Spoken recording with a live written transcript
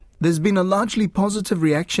There's been a largely positive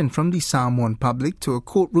reaction from the Samoan public to a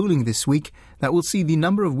court ruling this week that will see the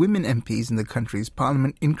number of women MPs in the country's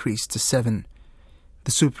parliament increase to 7.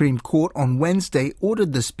 The Supreme Court on Wednesday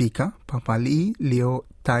ordered the Speaker, Papali'i Leo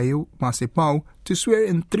Taiu Masepau, to swear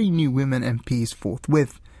in 3 new women MPs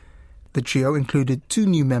forthwith. The trio included 2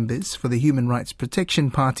 new members for the Human Rights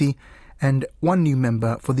Protection Party and 1 new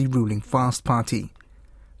member for the ruling Fast Party.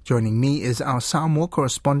 Joining me is our Samoa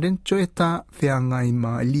correspondent, Joeta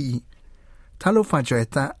Feangaimali'i. Talofa,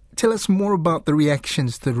 Joeta, tell us more about the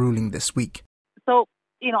reactions to the ruling this week. So,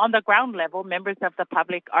 on the ground level, members of the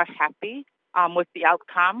public are happy with the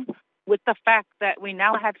outcome, with the fact that we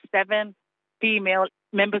now have 7 female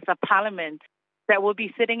members of parliament that will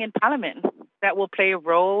be sitting in parliament, that will play a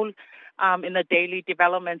role in the daily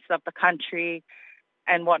developments of the country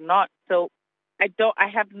and whatnot. So I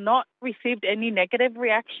have not received any negative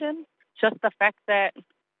reaction, just the fact that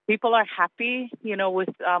people are happy, with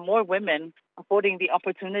more women affording the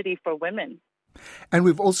opportunity for women. And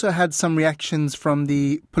we've also had some reactions from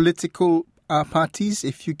the political parties.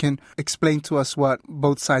 If you can explain to us what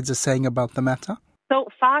both sides are saying about the matter. So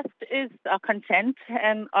FAST is content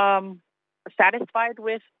and satisfied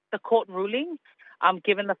with the court ruling,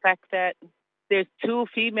 given the fact that there's 2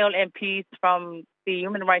 female MPs from the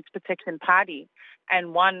Human Rights Protection Party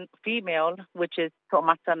and 1 female, which is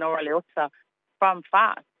To'omata Noraleota from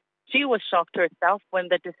FAST. She was shocked herself when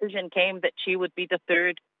the decision came that she would be the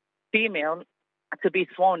 3rd female to be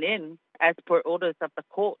sworn in as per orders of the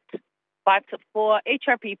court. But for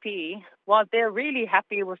HRPP, while they're really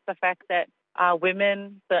happy with the fact that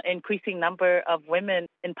women, the increasing number of women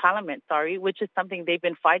in parliament, which is something they've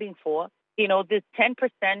been fighting for, this 10%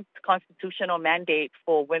 constitutional mandate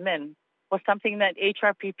for women was something that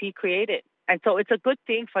HRPP created. And so it's a good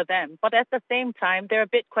thing for them. But at the same time, they're a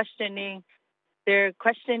bit questioning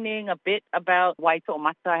a bit about why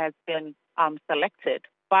To'omata has been selected.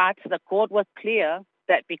 But the court was clear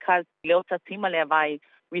that because Leota Timalevai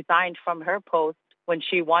resigned from her post when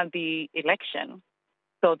she won the election,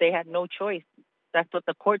 so they had no choice. That's what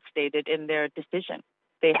the court stated in their decision.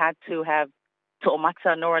 They had to have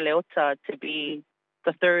To'omata Noraleota to be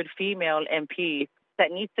the 3rd female MP that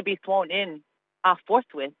needs to be sworn in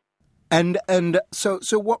forthwith. And so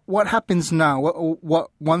what happens now? What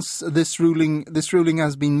once this ruling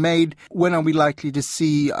has been made? When are we likely to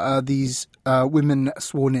see these women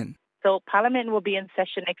sworn in? So Parliament will be in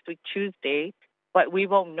session next week, Tuesday, but we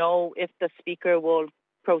won't know if the Speaker will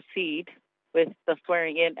proceed with the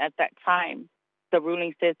swearing in at that time. The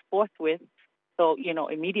ruling says forthwith, so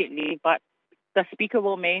immediately. But the Speaker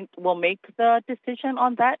will make the decision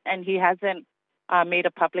on that, and he hasn't made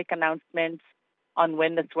a public announcement on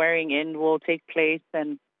when the swearing in will take place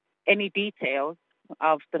and any details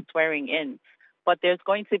of the swearing in. But there's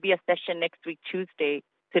going to be a session next week, Tuesday,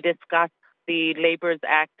 to discuss the Labour's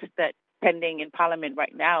Act that's pending in Parliament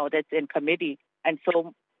right now, that's in committee. And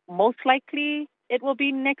so most likely it will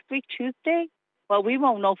be next week, Tuesday, but we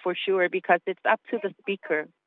won't know for sure because it's up to the Speaker